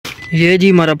ये जी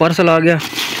हमारा पार्सल आ गया।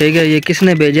 ठीक है, ये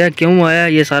किसने भेजा है, क्यों आया,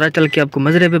 ये सारा चल के आपको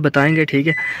मज़रे पे बताएंगे। ठीक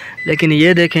है, लेकिन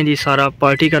ये देखें जी सारा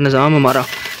पार्टी का निज़ाम हमारा,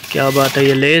 क्या बात है।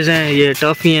 ये लेज़ हैं, ये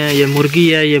टॉफ़ी हैं, ये मुर्गी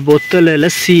है, ये बोतल है,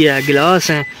 लस्सी है, गिलास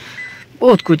हैं,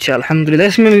 बहुत कुछ है अल्हम्दुलिल्लाह।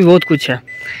 इसमें भी बहुत कुछ है।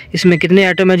 इसमें कितने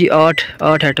आइटम है जी?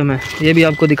 8 आइटम है। ये भी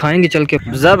आपको दिखाएंगे चल के।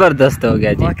 जबरदस्त हो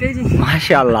गया जी, जी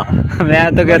माशाल्लाह।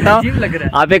 मैं तो कहता हूँ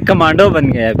आप एक कमांडो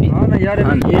बन गए अभी। हाँ ना यार,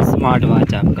 ये स्मार्ट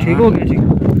वॉच आपका ठीक हो गया जी।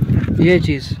 ये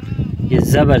चीज़ ये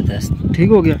जबरदस्त ठीक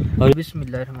हो गया। और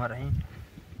बिस्मिल्लाहिर्रहमानिर्रहीम,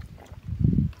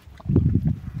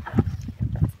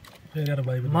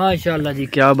 माशाल्लाह जी,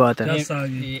 क्या बात है।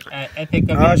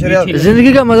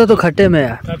 जिंदगी का मजा तो खट्टे में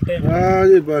है।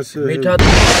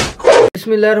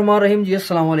 बिस्मिल्लाहिर्रहमानिर्रहीम जी,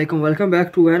 अस्सलाम वालेकुम, welcome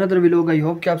back to another vlog. I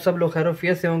hope कि आप सब लोग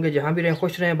खैर-ओ-आफियत से होंगे, जहाँ भी रहें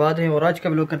खुश रहें, बात रहें। और आज का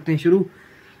व्लॉग करते हैं शुरू।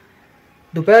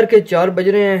 दोपहर के 4 बज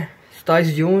रहे हैं,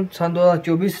 27 जून सन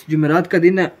 2024, जुमेरात का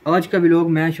दिन है। आज का व्लॉग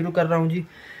मैं शुरू कर रहा हूँ जी।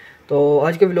 तो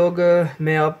आज के व्लॉग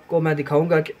में आपको मैं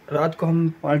दिखाऊंगा कि रात को हम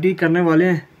पार्टी करने वाले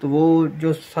हैं, तो वो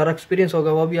जो सारा एक्सपीरियंस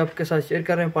होगा वो भी आपके साथ शेयर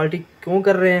कर रहे हैं। पार्टी क्यों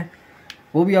कर रहे हैं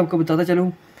वो भी आपको बताता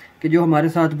चलूँ कि जो हमारे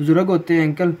साथ बुज़ुर्ग होते हैं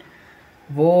अंकल,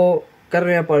 वो कर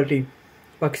रहे हैं पार्टी।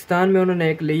 पाकिस्तान में उन्होंने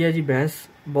एक ली है जी भैंस,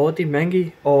 बहुत ही महंगी।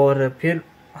 और फिर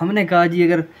हमने कहा जी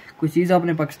अगर कोई चीज़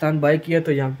आपने पाकिस्तान बाय किया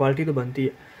तो यहाँ पार्टी तो बनती है।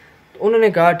 तो उन्होंने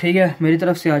कहा ठीक है, मेरी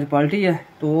तरफ से आज पार्टी है,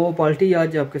 तो वो पार्टी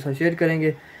आज आपके साथ शेयर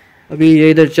करेंगे। अभी ये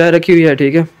इधर चाय रखी हुई है,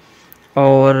 ठीक है।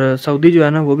 और सऊदी जो है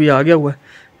ना वो भी आ गया हुआ है,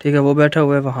 ठीक है, वो बैठा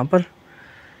हुआ है वहाँ पर,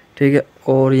 ठीक है।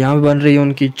 और यहाँ पे बन रही है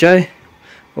उनकी चाय।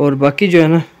 और बाकी जो है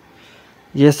ना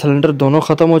ये सिलेंडर दोनों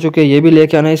ख़त्म हो चुके हैं। ये भी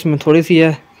लेके आना है, इसमें थोड़ी सी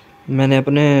है, मैंने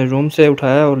अपने रूम से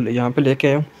उठाया और यहाँ पे लेके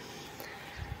आया हूँ।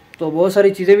 तो बहुत सारी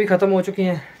चीज़ें भी ख़त्म हो चुकी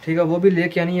हैं, ठीक है, वो भी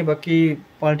लेके आनी है। बाकी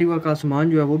पार्टी का सामान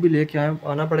जो है वो भी लेके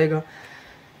आना पड़ेगा।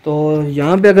 तो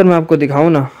यहाँ पे अगर मैं आपको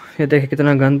दिखाऊँ ना, ये देखें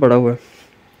कितना गंद पड़ा हुआ है।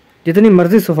 जितनी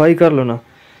मर्ज़ी सफाई कर लो ना,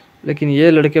 लेकिन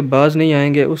ये लड़के बाज नहीं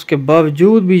आएंगे, उसके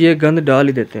बावजूद भी ये गंद डाल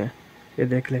ही देते हैं। ये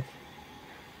देख ले,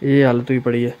 ये हालत हुई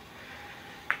पड़ी है।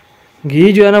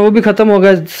 घी जो है ना वो भी ख़त्म हो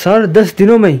गया 10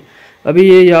 दिनों में ही। अभी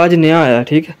ये आज नया आया,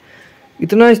 ठीक है।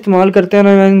 इतना इस्तेमाल करते हैं ना,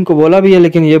 मैंने इनको बोला भी है,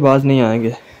 लेकिन ये बाज नहीं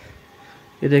आएंगे।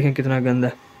 ये देखें कितना गंद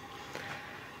है।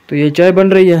 तो ये चाय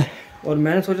बन रही है और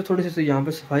मैंने सोचा थोड़ी सी यहाँ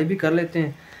पर सफाई भी कर लेते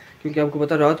हैं, क्योंकि आपको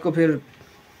पता रात को फिर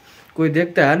कोई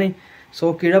देखता है नहीं,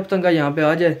 100 कीड़ा पतंगा यहाँ पे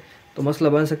आ जाए तो मसला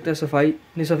बन सकता है। सफाई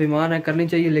निसफ ईमान है, करनी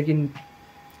चाहिए, लेकिन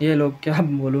ये लोग क्या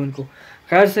बोलूँ इनको।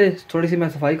 खैर से थोड़ी सी मैं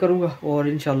सफाई करूँगा और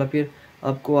इंशाल्लाह फिर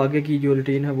आपको आगे की जो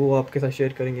रूटीन है वो आपके साथ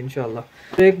शेयर करेंगे इंशाल्लाह।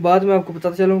 तो एक बात मैं आपको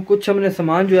बताता चलूँ, कुछ हमने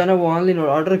सामान जो है ना वो ऑनलाइन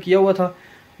ऑर्डर किया हुआ था,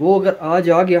 वो अगर आज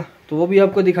आ गया तो वो भी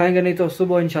आपको दिखाएँगे, नहीं तो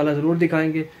सुबह इंशाल्लाह ज़रूर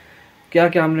दिखाएँगे क्या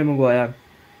क्या हमने मंगवाया।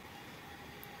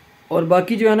 और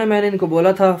बाकी जो है ना मैंने इनको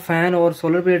बोला था फ़ैन और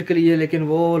सोलर प्लेट के लिए, लेकिन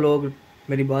वो लोग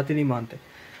मेरी बात ही नहीं मानते।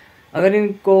 अगर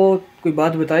इनको कोई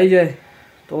बात बताई जाए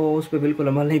तो उस पर बिल्कुल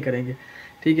अमल नहीं करेंगे,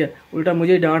 ठीक है। उल्टा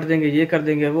मुझे डांट देंगे, ये कर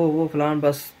देंगे, वो फलान।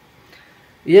 बस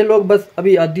ये लोग बस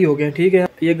अभी आदी हो गए, ठीक है।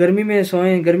 ये गर्मी में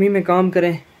सोएं, गर्मी में काम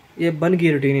करें, ये बन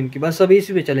गई रूटीन इनकी, बस अभी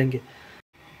इसी पे चलेंगे।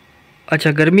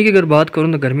 अच्छा, गर्मी की अगर बात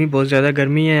करूँ तो गर्मी बहुत ज़्यादा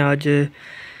गर्मी है। आज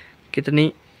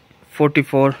कितनी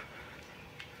 44,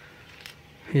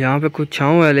 यहाँ पे कुछ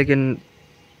छाँव है लेकिन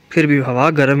फिर भी हवा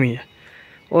गर्म ही है।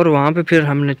 और वहाँ पे फिर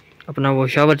हमने अपना वो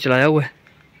शावर चलाया हुआ है।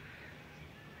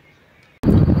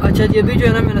 अच्छा जी, अभी जो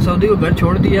है ना मैंने सऊदी को घर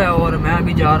छोड़ दिया है और मैं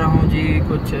अभी जा रहा हूँ जी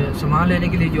कुछ सामान लेने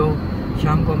के लिए, जो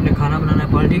शाम को हमने खाना बनाना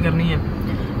है, पार्टी करनी है।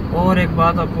 और एक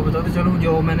बात आपको बताते चलूँ,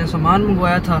 जो मैंने सामान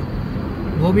मंगवाया था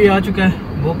वो भी आ चुका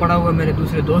है, वो पड़ा हुआ है मेरे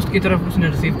दूसरे दोस्त की तरफ, उसने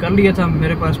रिसीव कर लिया था,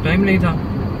 मेरे पास टाइम नहीं था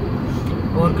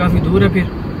और काफ़ी दूर है फिर,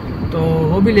 तो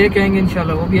वो भी लेके आएंगे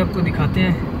इंशाल्लाह। वो भी आपको दिखाते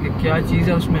हैं कि क्या चीज़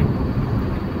है उसमें।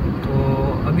 तो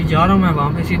अभी जा रहा हूँ मैं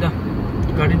वहाँ पे, सीधा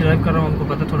गाड़ी ड्राइव कर रहा हूँ। आपको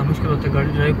पता थोड़ा मुश्किल होता है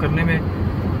गाड़ी ड्राइव करने में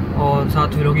और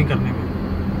साथ व्लॉगिंग करने में।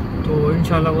 तो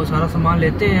इंशाल्लाह वो सारा सामान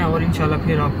लेते हैं और इंशाल्लाह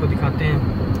फिर आपको दिखाते हैं।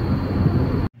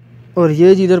 और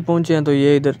ये जिधर पहुँचे हैं तो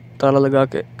ये इधर ताला लगा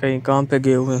के कहीं काम पे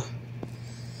गए हुए हैं।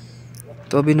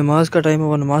 तो अभी नमाज का टाइम है,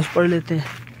 वो नमाज़ पढ़ लेते हैं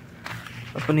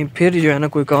अपनी, फिर जो है ना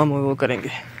कोई काम हो वो करेंगे।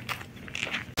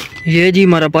 ये जी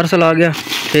हमारा पार्सल आ गया,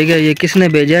 ठीक है। ये किसने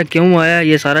भेजा है, क्यों आया,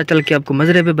 ये सारा चल के आपको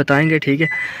मज़रे पे बताएंगे, ठीक है।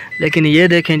 लेकिन ये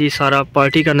देखें जी सारा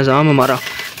पार्टी का निज़ाम हमारा,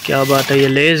 क्या बात है। ये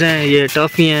लेज़ हैं, ये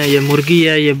टॉफ़ी हैं, ये मुर्गी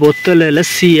है, ये बोतल है,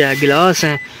 लस्सी है, गिलास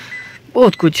हैं,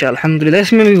 बहुत कुछ है अल्हम्दुलिल्लाह।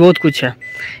 इसमें भी बहुत कुछ है।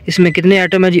 इसमें कितने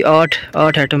आइटम है जी?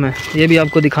 8 आइटम है। ये भी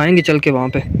आपको दिखाएँगे चल के वहाँ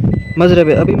पर मज़रे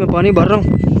पे। अभी मैं पानी भर रहा हूँ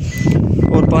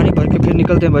और पानी भर के फिर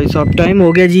निकलते हैं भाई साहब। टाइम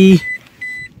हो गया जी,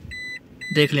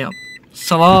 देख लें आप,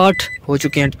 8:15 हो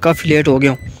चुके हैं, काफ़ी लेट हो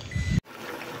गया हूँ।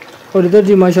 और इधर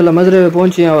जी माशाल्लाह मज़रे पे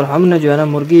पहुँचे हैं और हमने जो है ना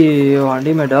मुर्गी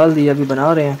हांडी में डाल दी, अभी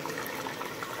बना रहे हैं।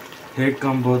 एक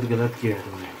काम बहुत गलत किया है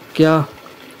तुमने। क्या?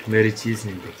 मेरी चीज़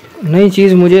नहीं देखी। नई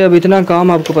चीज़ मुझे अब इतना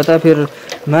काम आपको पता है, फिर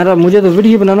मुझे तो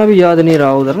वीडियो बनाना भी याद नहीं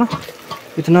रहा उधर ना,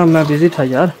 इतना मैं बिज़ी था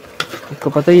यार, आपको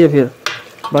पता ही है। फिर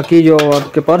बाकी जो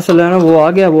आपके पार्सल है ना वो आ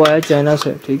गया, वो आया चाइना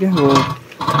से, ठीक है, वो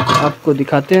आपको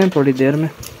दिखाते हैं थोड़ी देर में।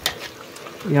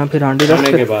 यहाँ फिर हांडी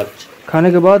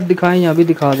खाने के बाद दिखाएं या अभी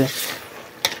दिखा दें,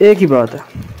 एक ही बात है,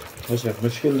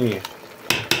 मुश्किल नहीं है।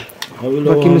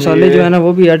 बाकी मसाले जो है ना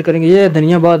वो भी ऐड करेंगे, ये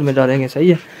धनिया बाद में डालेंगे, सही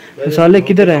है। मसाले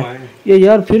किधर हैं ये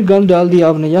यार, फिर गंद डाल दिया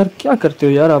आपने यार, क्या करते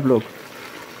हो यार आप लोग।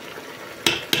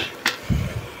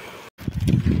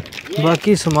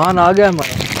 बाकी सामान आ गया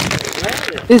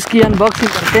हमारा, इसकी अनबॉक्सिंग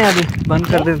करते हैं अभी, बंद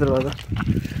कर दे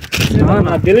दरवाजा। हाँ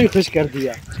ना, दिल ही खुश कर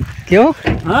दिया। क्यों?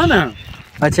 हाँ ना,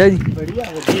 अच्छा जी,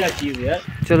 बढ़िया चीज यार।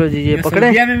 चलो जी, ये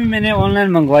पकड़े, में भी मैंने ऑनलाइन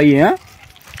मंगवाई है।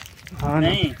 हाँ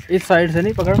नहीं, इस साइड से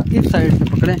नहीं पकड़ना, इस साइड से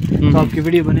पकड़े तो आपकी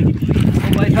वीडियो बनेगी।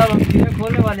 तो भाई साहब हम चीज़ें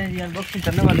खोलने वाले हैं जी, अनबॉक्सिंग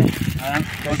करने वाले हैं।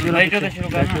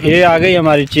 ये आ गई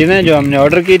हमारी चीजें जो हमने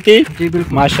ऑर्डर की थी। जी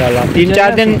बिल्कुल, माशाल्लाह।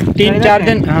 3-4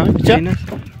 दिन। हाँ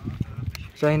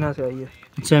चाइना से आई है।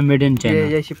 अच्छा, मेड इन चाइना।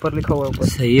 ये शिपर लिखा हुआ है ऊपर।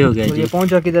 सही हो गया जी। ये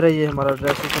पहुंचा किधर है, ये हमारा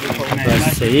एड्रेस लिखा हुआ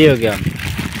है। सही हो गया।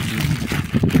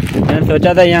 मैंने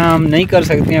सोचा था यहाँ हम नहीं कर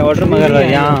सकते हैं ऑर्डर, मगर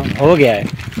यहाँ हो गया है।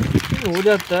 हो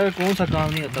जाता है, कौन सा काम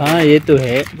नहीं होता। हाँ ये तो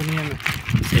है दुनिया में,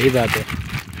 सही बात है।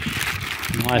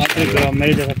 माशाल्लाह,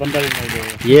 मेरे जैसा बंदा भी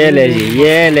नहीं। ये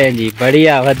ले जी,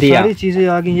 बढ़िया बढ़िया सारी चीजें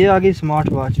आ गई। ये आ गई स्मार्ट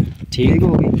वॉच, ठीक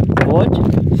हो गई। वॉच,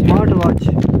 स्मार्ट वॉच,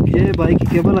 ये बाइक की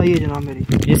केबल आई है जनाब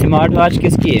मेरी। ये स्मार्ट वॉच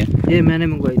किसकी है? ये मैंने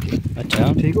मंगवाई थी।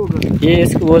 अच्छा, ठीक होगा। ये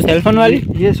वो सेलफोन वाली?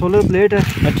 ये सोलर प्लेट है।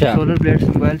 अच्छा, सोलर प्लेट से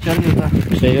मोबाइल चार्ज होता है।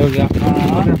 सही हो गया।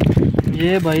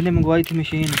 ये भाई ने मंगवाई थी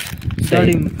मशीन,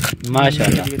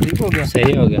 माशाल्लाह, ठीक हो गया।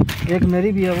 सही हो गया। एक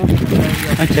मेरी भी है वो।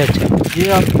 अच्छा, ये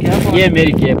आपकी क्या? ये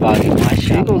मेरी के पास,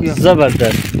 माशाल्लाह,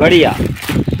 जबरदस्त, बढ़िया।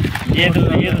 ये तो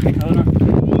दिखाओ ना।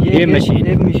 ये मशीन,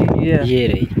 एक मशीन ये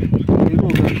रही।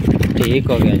 ठीक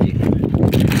हो गया जी,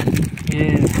 ये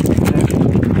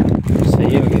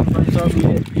सही हो गया।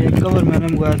 ये कवर मैंने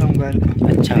मंगवाया था मोबाइल का।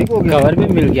 अच्छा, कवर भी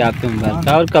मिल गया आपके मोबाइल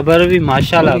का, और कवर भी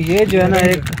माशाल्लाह। ये जो है ना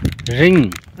एक रिंग,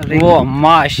 वो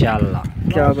माशाल्लाह,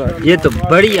 क्या बात, ये तो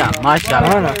बढ़िया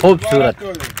माशाल्लाह, खूबसूरत।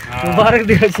 मुबारक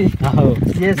दिया जी।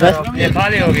 ये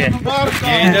खाली हो गया।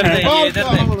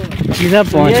 चीज़ें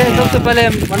पहुँच। ये सबसे पहले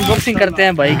अनबॉक्सिंग करते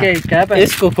हैं भाई के कैप है,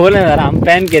 इसको खोलें जरा, हम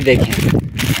पहन के देखें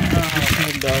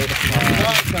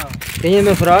कहीं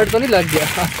में फ्रॉड तो नहीं लग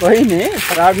गया। कोई नहीं,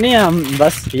 फ्रॉड नहीं, हम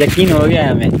बस यकीन हो गया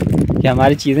हमें कि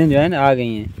हमारी चीज़ें जो है ना आ गई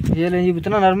हैं। ये नहीं,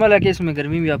 इतना नॉर्मल है कि इसमें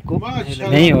गर्मी भी आपको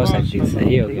नहीं हो सकती।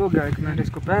 सही हो गया। एक मिनट,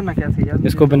 इसको पहनना कैसे यार?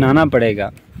 इसको बनाना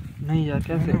पड़ेगा। नहीं यार,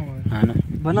 कैसे? हाँ ना,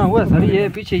 बना हुआ है सर, ये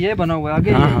पीछे ये बना हुआ है,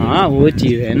 आगे। हाँ, वो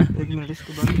चीज़ है ना। एक मिनट,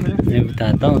 इसको बंद करें, मैं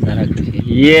बताता हूँ सारा कुछ।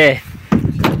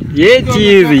 ये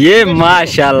चीज़, ये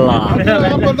माशाल्लाह।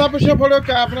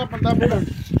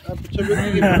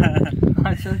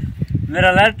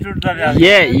 मेरा लाइट टूटता है।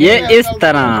 ये इस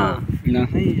तरह ना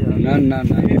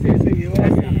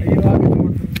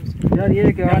यार,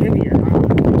 ये क्या आगे भी है?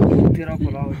 तेरा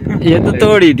खुला हो जाए। ये तो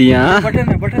तोड़ ही दिया।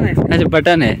 बटन है। अच्छा,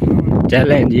 बटन है।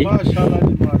 चलें जी।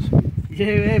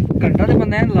 ये घंटा से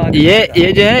बनना है।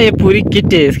 ये जो है, ये पूरी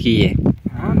किट है इसकी। ये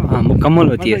हाँ मुकम्मल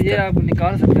होती है। ये आप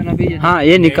निकाल सकते हैं ना अभी? हाँ,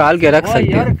 ये निकाल के रख सकते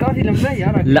हैं। काफी लंबा है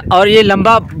यार, और ये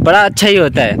लंबा बड़ा अच्छा ही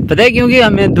होता है, पता है, क्योंकि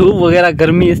हमें धूप वगैरह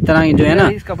गर्मी इस तरह की जो है ना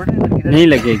इसका बटन नहीं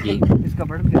लगेगी। इसका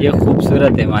बटन, ये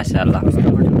खूबसूरत है माशाल्लाह।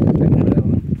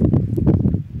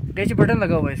 बटन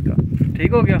लगा हुआ है इसका,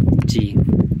 ठीक हो गया जी।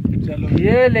 चलो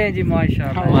ये ले जी,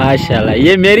 माशाल्लाह,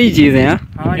 ये मेरी चीज है।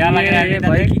 हाँ, क्या लग रहा है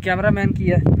भाई की, कैमरामैन की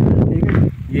है।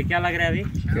 ये क्या लग रहा है अभी?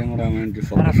 कैमरामैन की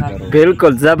फोकस करो।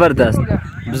 बिल्कुल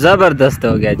जबरदस्त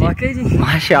हो गया जी,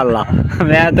 माशाल्लाह।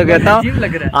 मैं तो कहता हूँ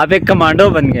आप एक कमांडो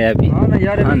बन गए अभी। हाँ ना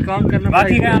यार, अभी काम करना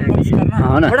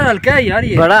हाँ ना, बड़ा हल्का है यार,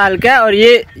 ये बड़ा हल्का है। और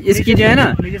ये इसकी जो है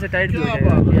ना,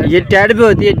 ये टाइट भी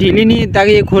होती है, ढीली नहीं,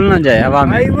 ताकि ये खुल ना जाए हवा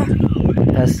में।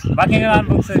 बस बाकी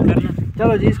करना।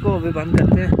 चलो जी, इसको अभी बंद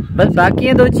करते हैं। बस बाकी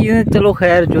ये दो चीजें, चलो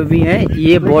खैर जो भी है,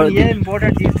 ये बहुत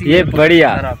इम्पोर्टेंट चीज थी। ये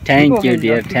बढ़िया, थैंक यू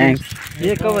डियर, थैंक्स।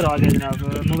 ये कवर आ गया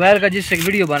जनाब, मोबाइल का जिससे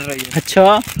वीडियो बन रही है।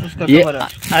 अच्छा, ये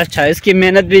अच्छा, इसकी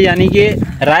मेहनत भी यानी कि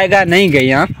रायगा नहीं गई।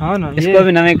 हाँ ना, इसको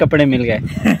भी नए कपड़े मिल गए।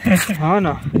 हाँ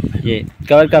ना, ये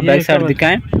कवर का बैक साइड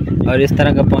दिखाएं। और इस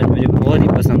तरह का पॉन्च मुझे बहुत ही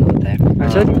पसंद होता है।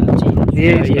 अच्छा जी,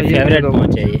 ये फेवरेट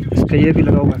पॉन्च है। ये इसका ये भी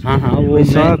लगा हुआ है। हाँ, वो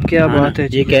साहब क्या बात है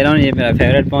जी, कह रहा हूँ, ये मेरा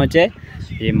फेवरेट पॉन्च है।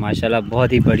 ये माशाल्लाह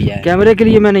बहुत ही बढ़िया है। कैमरे के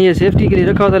लिए मैंने ये सेफ्टी के लिए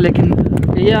रखा था, लेकिन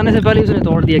ये आने से पहले उसने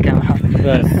तोड़ दिया कैमरा।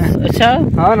 अच्छा,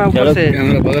 हाँ ना, ऊपर से।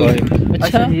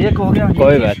 अच्छा, ये हो गया,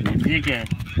 कोई बात नहीं। ये क्या है?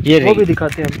 ये वो भी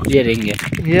दिखाते हैं। ये रिंग है।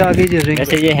 ये आ गई जी रिंग।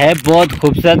 वैसे ये है बहुत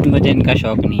खूबसूरत, मुझे इनका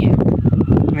शौक नहीं है।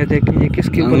 ये देखिए ये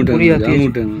किसके ऊपर पूरी आती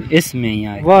है, इसमें ही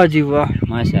आए। वाह जी वाह,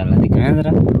 माशाल्लाह, दिखाएं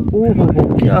जरा। ओहो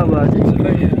क्या बात है,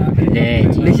 ले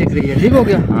जी, ले चिक रही है, ठीक हो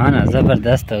गया। हाँ ना,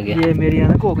 जबरदस्त हो गया। ये मेरी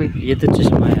अनक हो गई। ये तो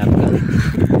चश्मा है आपका।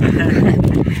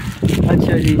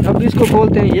 अच्छा जी, अब इसको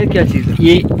खोलते हैं, ये क्या चीज़ है?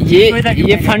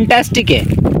 ये फंटास्टिक है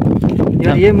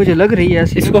यार, ये मुझे लग रही है,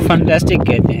 इसको फंटास्टिक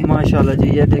कहते हैं। माशाल्लाह जी,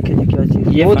 ये देखें जी क्या चीज़,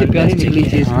 ये बहुत ही प्यारी निकली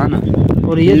चीज़। हाँ ना,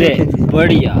 और ये देखें जी,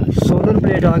 बढ़िया सोलर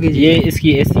प्लेट आ गई जी। ये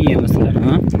इसकी एसी है मसलन।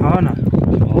 हाँ ना,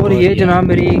 और ये जनाब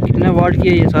मेरी कितने वाट की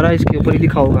है, ये सारा इसके ऊपर ही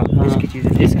लिखा होगा। हाँ, इसकी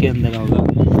चीज़ें इसके अंदर होगा,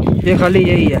 ये खाली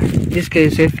यही है इसके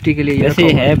सेफ्टी के लिए। वैसे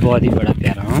है बहुत ही बड़ा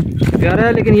प्यारा। हाँ प्यारा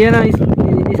है, लेकिन ये ना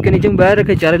इसके नीचे मोबाइल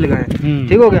रखे, चारे लगाए,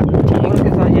 ठीक हो गया। और उसके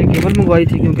साथ ये केबल मंगवाई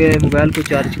थी, क्योंकि मोबाइल को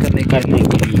चार्ज करने के लिए,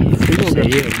 ठीक हो गया।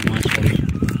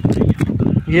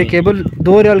 ये केबल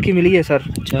 2 रियाल की मिली है सर।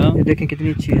 अच्छा, ये देखें कितनी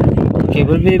अच्छी है,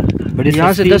 केबल भी बड़ी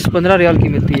यहाँ से 10-15 रियाल की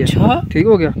मिलती है। अच्छा, ठीक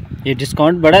हो गया। ये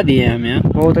डिस्काउंट बढ़ा दिए हैं हमें।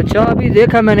 बहुत अच्छा, अभी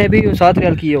देखा मैंने, अभी 7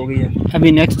 रियाल की हो गई है।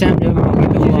 अभी नेक्स्ट टाइम जब होगी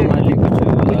तो वो हमारे लिए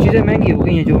कुछ चीज़ें महंगी हो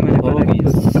गई हैं जो मैंने पहले की थी।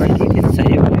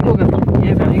 सही हो गया।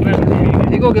 ये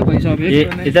ठीक हो गया भाई साहब। ये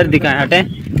इधर दिखाएं, हटें,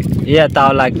 ये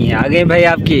तावला की है, आ गई भाई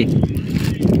आपकी,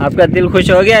 आपका दिल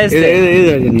खुश हो गया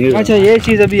इससे। अच्छा, ये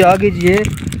चीज़ अभी आ गई,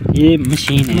 ये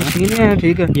मशीन है, मशीनें हैं,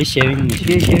 ठीक है। ये शेविंग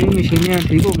मशीन, ये शेविंग मशीनें हैं,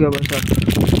 ठीक हो गया भाई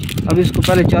साहब। अब इसको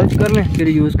पहले चार्ज कर लें, फिर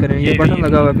यूज़ करें। ये बटन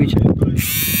लगा हुआ है पीछे।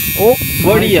 ओ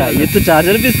बढ़िया, ये तो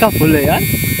चार्जर भी इसका फुल है यार।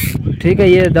 ठीक है,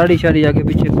 ये दाढ़ी शाड़ी आगे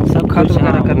पीछे सब खाद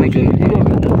वगैरह करने के लिए, ठीक हो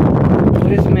गया।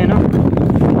 और इसमें ना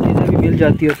चीज़ें भी मिल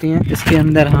जाती होती हैं इसके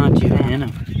अंदर। हाँ, चीज़ें हैं ना,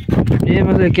 ये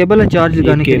मतलब केबल है चार्ज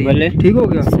लगाने के लिए, ठीक हो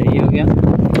गया। सही हो गया।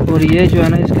 और ये जो है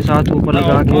ना इसके साथ ऊपर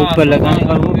लगा के, ऊपर लगाने,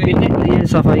 और वो फिर ये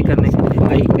सफाई करने के लिए,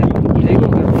 ठीक हो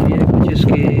गया। ये कुछ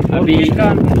इसके अभी इसका,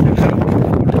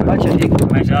 अच्छा ठीक है,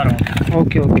 मैं जा रहा हूँ।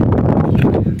 ओके।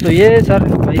 तो ये सर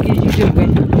भाई की चीज़ें हो गई,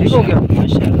 ठीक हो गया।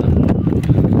 माशाल्लाह।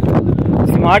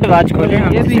 स्मार्ट वॉच खोले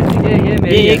हम, ये भी ये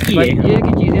मेरी एक ही है, ये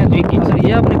की चीज़ें एक ही सर।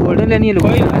 ये आपने गोल्डन लेनी है, लोग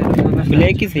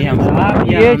ब्लैक ही सही हम।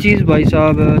 ये चीज़ भाई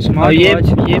साहब स्मार्ट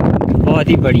वॉच, ये बहुत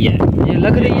ही बढ़िया है, ये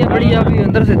लग रही है बढ़िया। अभी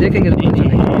अंदर से देखेंगे तो पता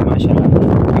चलेगा।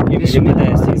 माशाल्लाह, ये मुझे पता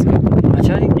है इस चीज़ का।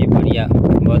 अच्छा जी, ये बढ़िया,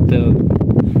 बहुत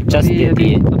चस्प देती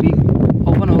है। अभी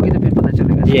ओपन होगी तो फिर पता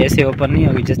चलेगा। ये ऐसे ओपन नहीं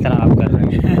होगी जिस तरह आप कर रहे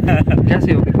हैं।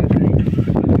 कैसे होगी फिर?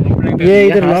 ये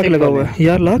इधर लॉक लगा हुआ है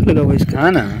यार, लॉक लगा हुआ है इसका।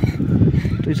 हाँ ना,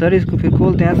 तो सर इसको फिर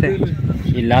खोलते हैं ऐसे,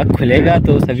 ये लॉक खुलेगा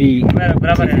तो सभी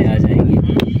बराबर आ जाएंगी।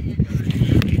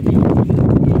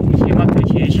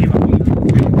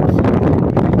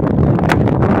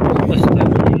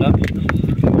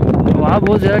 तो वहाँ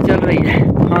बहुत ज़्यादा चल रही है।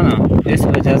 हाँ ना, इस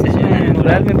वजह से जो है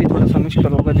मोबाइल में भी थोड़ा सा मुश्किल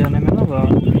होगा जाने में ना।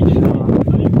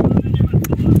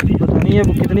 पता नहीं है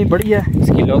वो कितनी बड़ी है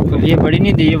इसकी लॉक। ये बड़ी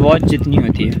नहीं थी, ये वॉच जितनी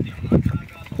होती है।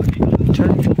 अच्छा,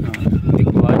 एक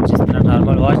वॉच जिस तरह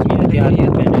नॉर्मल वॉच नहीं होती, यार ये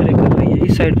तो मेरे कर रही है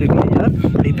इस साइड पे भी है यार,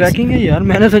 बड़ी पैकिंग है यार।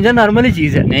 मैंने सोचा नॉर्मल ही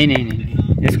चीज़ है। नहीं,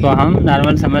 इसको हम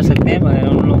नॉर्मल समझ सकते हैं, मगर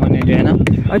उन लोगों ने जो है ना,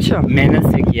 अच्छा,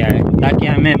 मेहनत से किया है ताकि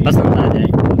हमें पसंद आ जाए।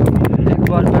 एक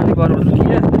बार पहली बार ऑर्डर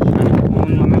किया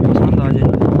हमें पसंद आ जाए।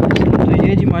 तो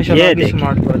ये जी माशाल्लाह की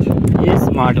स्मार्ट वॉच, ये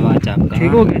स्मार्ट वॉच आपका,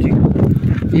 ठीक हो गया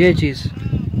जी। ये चीज़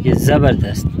ये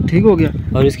ज़बरदस्त, ठीक हो गया।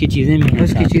 और इसकी चीज़ें भी हैं,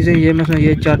 इसकी चीज़ें ये मतलब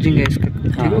ये चार्जिंग है इसका,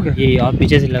 ठीक हो गया। ये आप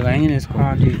पीछे से लगाएंगे ना इसको।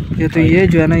 हाँ जी, ये तो ये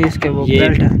जो है ना इसके वो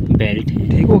बेल्ट है,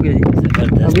 ठीक हो गया जी।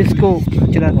 ज़बरदस्त। अब इसको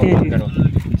चलाते हैं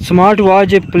जी। Smart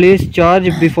watch please charge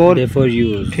before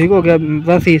use, ठीक हो गया,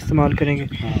 बस ही इस्तेमाल करेंगे।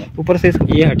 ऊपर से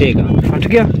ये हटेगा, हट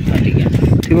गया,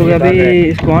 ठीक हो गया। अभी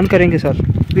इसको ऑन करेंगे सर।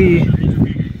 अभी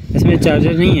इसमें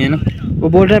चार्जर नहीं है ना, वो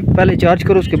बोल रहे हैं पहले चार्ज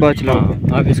करो उसके बाद चलाओ।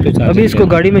 आप इसको अभी इसको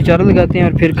गाड़ी में चार्ज लगाते हैं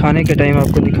और फिर खाने के टाइम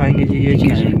आपको दिखाएंगे जी ये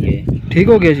चीज़, ठीक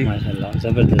हो गया जी। माशाल्लाह,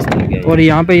 ज़बरदस्त हो गया। और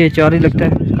यहाँ पे ये चार्ज लगता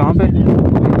है, कहाँ पे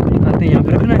दिखाते हैं, यहाँ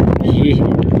पे रखना है ये।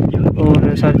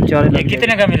 और सर चार्ज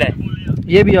कितने का मिला है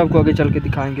ये भी आपको आगे चल के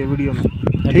दिखाएंगे वीडियो में,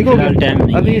 ठीक हो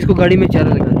गया। अभी इसको गाड़ी में चार्ज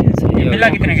लगाते हैं, मिला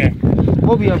कितने का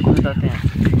वो भी आपको बताते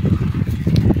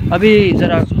हैं। अभी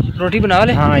ज़रा रोटी बना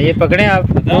लें। हाँ, ये पकड़ें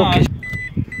आप। ओके,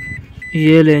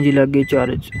 ये लें जी, लग गई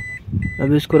चार्ज।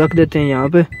 अब इसको रख देते हैं यहाँ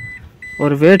पे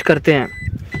और वेट करते हैं।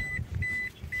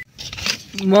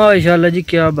 माशाल्लाह जी,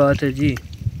 क्या बात है जी।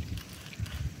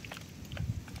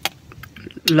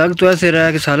 लग तो ऐसे रहा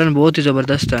है कि सालन बहुत ही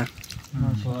ज़बरदस्त है।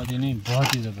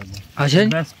 बहुत ही ज़बरदस्त। अच्छा,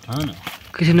 हाँ ना,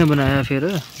 किसने बनाया फिर?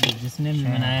 जिसने भी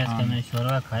बनाया इसका मैंने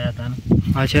शोरबा खाया था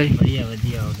ना। अच्छा जी, बढ़िया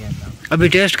हो गया था। अभी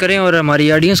टेस्ट करें और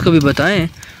हमारी ऑडियंस को भी बताएं।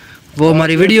 वो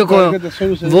हमारी वीडियो को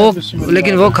वो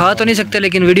लेकिन वो खा तो नहीं सकते,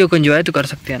 लेकिन वीडियो को एंजॉय तो कर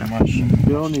सकते हैं ना,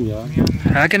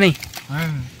 है कि नहीं?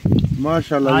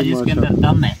 माशाल्लाह, आज इसके अंदर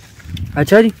दम है।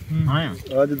 अच्छा जी,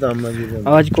 आज दम है जी।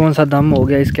 आज कौन सा दम हो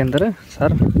गया इसके अंदर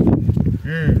सर?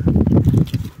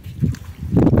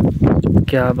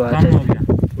 क्या बात है,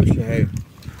 कुछ है।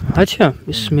 अच्छा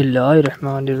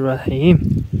बिस्मिल्लाहिर्रहमानिर्रहीम।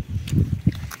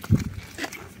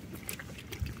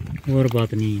 और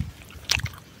बात नहीं है।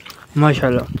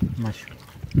 माशाल्लाह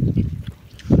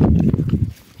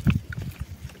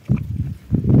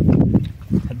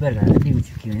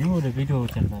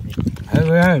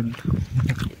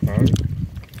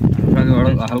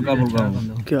हल्का फुल्का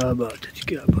क्या बात है,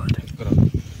 क्या बात है।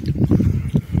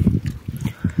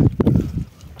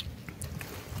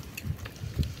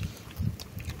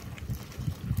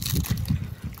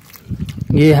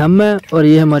 ये हम है और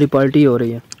ये हमारी पार्टी हो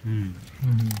रही है।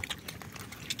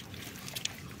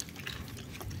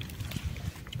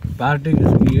 पार्टी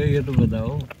किसकी है ये तो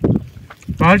बताओ।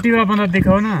 पार्टी वाला बंदा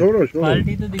दिखाओ ना।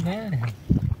 पार्टी तो दिखाया है।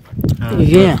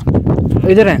 ये है,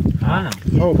 इधर है। हाँ ना,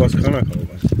 खाओ बस, खाना खाओ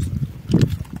बस।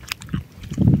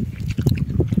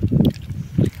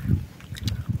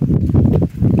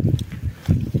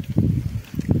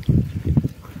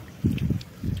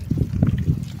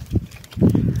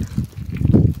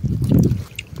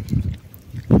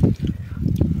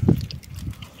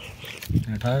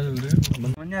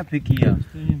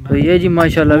 तो ये जी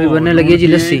माशाल्लाह भी बनने लगी है जी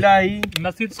लस्सी।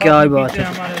 क्या बात है,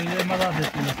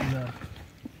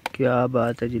 क्या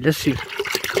बात है जी लस्सी।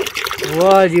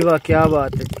 वाह जी वाह, क्या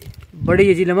बात है जी। बड़ी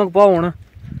है जी, नमक पाओ ना।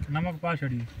 नमक पा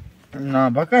छड़ी ना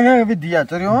बका है अभी दिया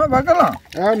चरियो है बकला।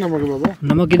 आ नमक बाबा,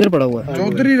 नमक किधर पड़ा हुआ है?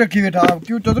 चौधरी रखी बैठा आप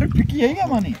क्यों चौधरी फिकी है क्या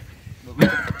मानी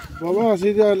बाबा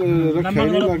सीधा रखे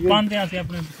नहीं लगे पांते आते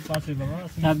अपने पास से बाबा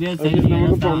तबियत सही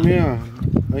नमक पाने आ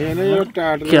ये ना ये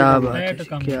टाट। क्या बात है,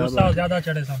 क्या गुस्सा बात। ज्यादा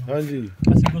चढ़े सन। हां जी,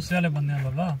 ऐसे गुस्से वाले बंदे हैं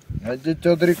बाबा। आज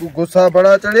चौधरी को गुस्सा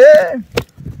बड़ा चढ़े।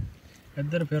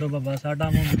 इधर फेरो बाबा साडा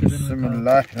मुंह के दिन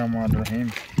बिस्मिल्लाहिर्रहमानिर्रहीम।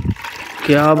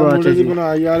 क्या बात है जी,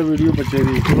 बना यार वीडियो बच्चे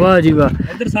दी। वाह जी वाह।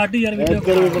 इधर साडी यार वीडियो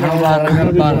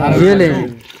ये ले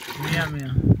मियां मियां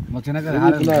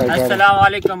अस्सलाम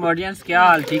वालेकुम ऑडियंस, क्या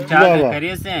हाल, ठीक ठाक है,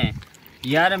 खैरियत से हैं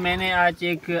यार। मैंने आज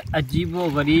एक अजीबो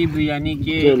गरीब यानी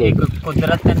कि एक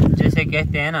कुदरत जैसे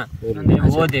कहते हैं ना,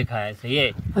 वो देखा है। सही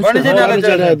है,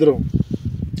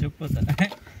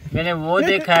 मैंने वो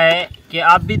देखा है कि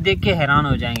आप भी देख के हैरान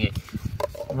हो जाएंगे।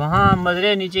 वहाँ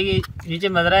मजरे नीचे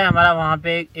मजरा है हमारा, वहाँ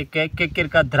पे एक किक्किर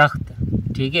का दरख्त,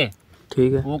 ठीक है,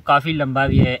 वो काफी लंबा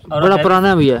भी है और बड़ा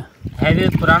पुराना भी है,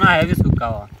 पुराना है भी, सूखा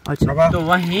हुआ। अच्छा, तो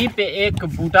वहीं पे एक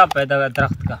बूटा पैदा हुआ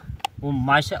दरख्त का, वो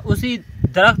माशा उसी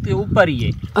दरख्त के ऊपर ही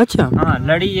है। अच्छा, हाँ,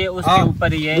 लड़ी है उसके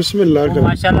ऊपर ही है। बिस्मिल्लाह वो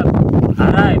माशाल्लाह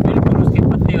हरा है बिल्कुल, उसके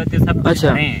पत्ते वत्ते सब कुछ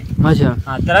हरे हैं। अच्छा,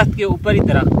 हाँ, दरख्त के ऊपर ही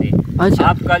दरख्त है। अच्छा,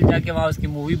 आप कल जाके वहाँ उसकी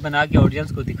मूवी बना के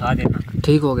ऑडियंस को दिखा देना।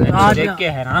 ठीक हो गया। आज देख के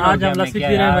हैरान हो गया मैं,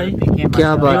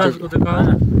 क्या बात है,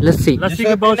 लस्सी। लस्सी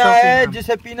के बहुत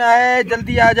जिसे पीना है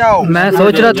जल्दी आ जाओ। मैं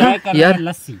सोच रहा था यार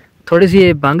लस्सी थोड़ी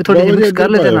सी भांग थोड़ी सी मिक्स कर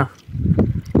लेते ना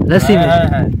लस्सी में।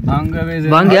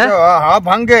 भांग है? हाँ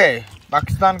भांग है,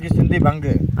 पाकिस्तान की सिंधी भांग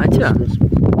है। अच्छा,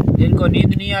 जिनको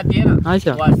नींद नहीं आती है ना,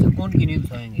 अच्छा, वो आज सुकून की नींद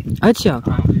सोएंगे। अच्छा,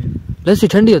 लस्सी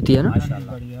ठंडी होती है ना।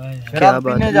 क्या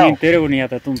बात है, तेरे को नहीं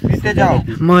आता, तुम पीते जाओ।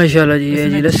 माशाल्लाह जी। ये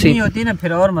जी लस्सी होती ना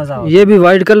फिर और मजा। ये भी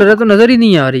वाइट कलर है तो नजर ही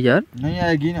नहीं आ रही यार। नहीं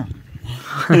आएगी ना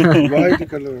वाइट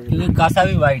कलर, क्योंकि कासा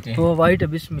भी वाइट है। वो वाइट है।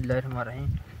 बिस्मिल्लाहिर्रहमानिर्रहीम।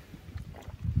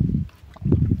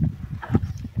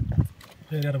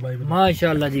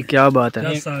 माशाल्लाह जी, क्या बात है।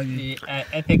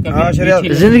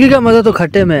 जिंदगी का मजा तो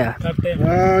खट्टे में है।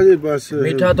 जी बस,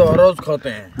 मीठा तो हर रोज खाते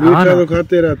हैं, मीठा तो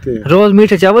खाते रहते हैं। रोज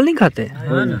मीठे चावल नहीं खाते।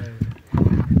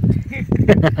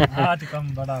 आज कम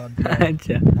बड़ा।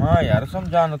 अच्छा, हाँ यार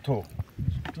समझा न थो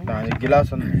गिलास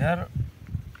यार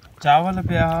चावल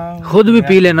पिया खुद भी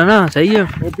पी लेना ना, सही है।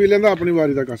 वो पी लेंदा अपनी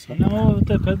बारी का कासा ना, वो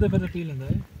तो फिरते पी लेंदा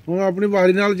है। ਹੁਣ ਆਪਣੀ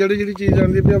ਵਾਰੀ ਨਾਲ ਜਿਹੜੀ ਚੀਜ਼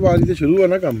ਆਂਦੀ ਪਿਆ ਵਾਰੀ ਤੇ ਸ਼ੁਰੂ ਆ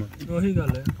ਨਾ ਕੰਮ। ਉਹੀ ਗੱਲ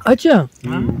ਹੈ। अच्छा,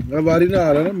 ਮੈਂ ਵਾਰੀ ਨਾਲ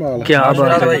ਆ ਰਿਹਾ ਨਾ ਮਾਲ। क्या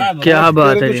बात है, क्या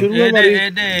बात है।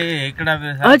 ਇਹਦੇ ਇਕੜਾ ਵੇ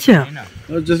अच्छा,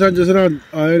 ਜਿਸ ਤਰ੍ਹਾਂ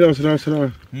ਆਏ ਰਸਰਾ ਰਸਰਾ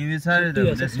ਇਹ ਵੀ ਸਾਰੇ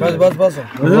ਬਸ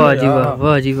वाह जी वाह,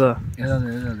 वाह जी वाह। ਇਹਦਾ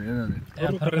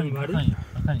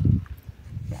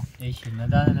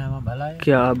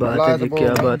क्या बात है जी,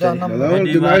 क्या बात है।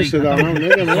 दिमाग से दाना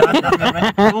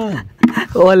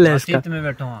ओले इसका में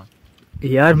बैठो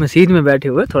यार, मस्जिद में बैठे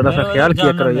हुए, थोड़ा सा ख्याल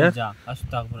किया करो यार।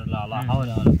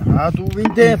 हाँ तू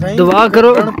विनते सही दुआ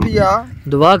करो,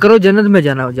 दुआ करो जन्नत में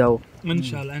जाना जाओ।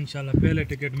 इंशाल्लाह इंशाल्लाह, पहले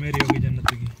टिकट मेरी होगी जन्नत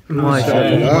की।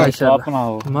 माशाल्लाह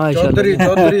माशाल्लाह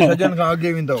चौधरी सजन का आगे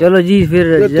विंदो। चलो जी फिर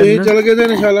जन्नत चल गए थे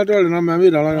इंशाल्लाह ਤੁਹਾਡੇ ਨਾਲ मैं भी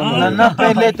रलांगा ना।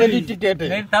 पहले तेरी टिकट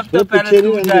है, तब तो पहले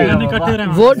तू जाएगा।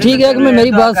 वो ठीक है कि मैं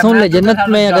मेरी बात सुन ले। जन्नत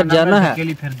में अगर जाना है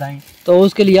तो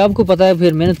उसके लिए आपको पता है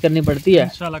फिर मेहनत करनी पड़ती है।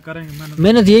 इंशाल्लाह करेंगे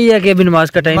मेहनत यही है कि अभी नमाज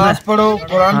का टाइम है। नमाज पढ़ो,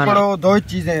 कुरान पढ़ो, दो ही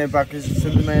चीजें हैं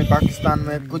पाकिस्तान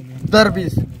में कुछ दर भी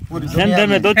पूरी दुनिया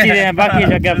में दो चीजें हैं, बाकी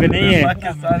जगह पे नहीं है।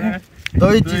 दो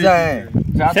ही चीजें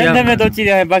हैं सेंटर में, दो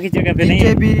चीजें हैं, बाकी जगह पे नहीं नीचे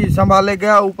है। भी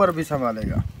संभालेगा, ऊपर भी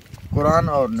संभालेगा, कुरान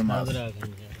और नमाज।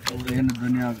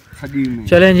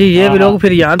 चलें जी, ये व्लॉग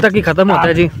फिर यहाँ तक ही खत्म होता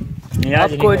है जी।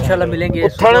 आपको इंशाल्लाह मिलेंगे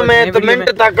उठण में तो मिनट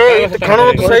तक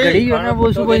खड़ो तो सही घड़ी है ना,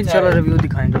 वो सुबह इंशाल्लाह रिव्यू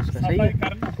दिखाएंगे उसका, सही है।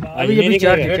 अभी ये भी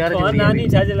चार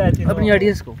अपनी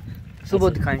ऑडियंस को सुबह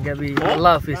दिखाएंगे अभी।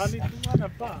 अल्लाह हाफिज,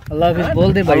 अल्लाह हाफिज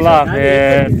बोल दे भाई। अल्लाह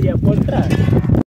हाफिज।